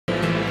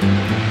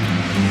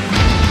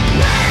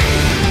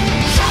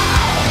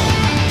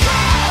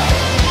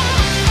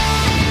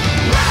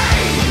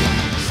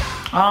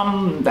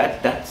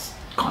That's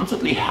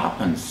constantly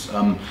happens,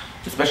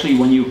 especially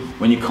when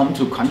you come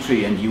to a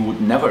country and you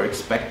would never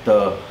expect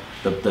the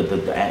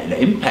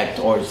impact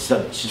or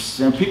such.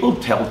 People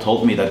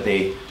told me that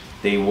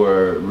they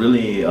were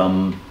really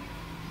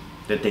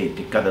that they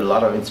got a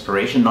lot of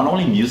inspiration, not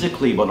only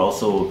musically but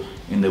also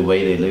in the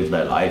way they live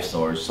their lives.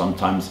 Or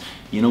sometimes,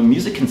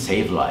 music can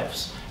save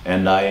lives.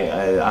 And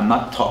I'm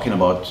not talking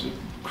about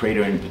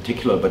Kreator in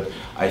particular, but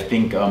I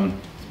think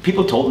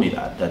people told me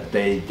that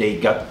they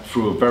got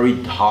through a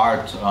very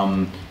hard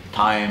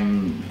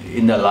time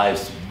in their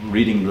lives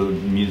reading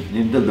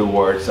the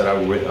words that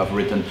I've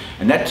written,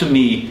 and that to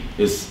me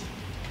is,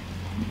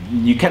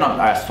 you cannot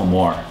ask for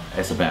more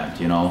as a band.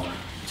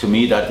 To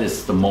me that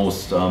is the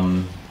most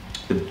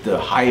the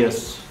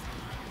highest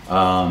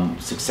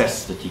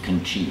success that you can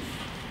achieve,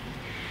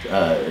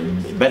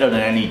 better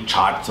than any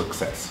chart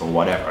success or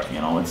whatever.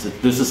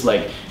 This is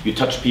like, you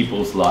touch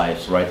people's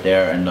lives right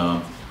there, and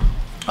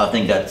I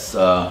think that's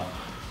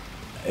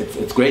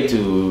it's great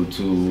to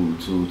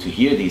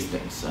hear these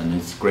things, and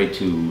it's great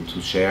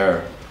to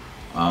share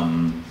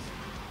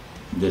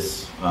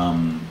this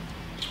and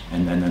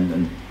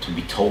to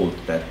be told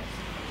that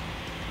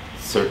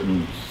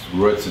certain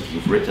words that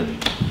you've written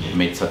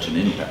made such an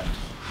impact.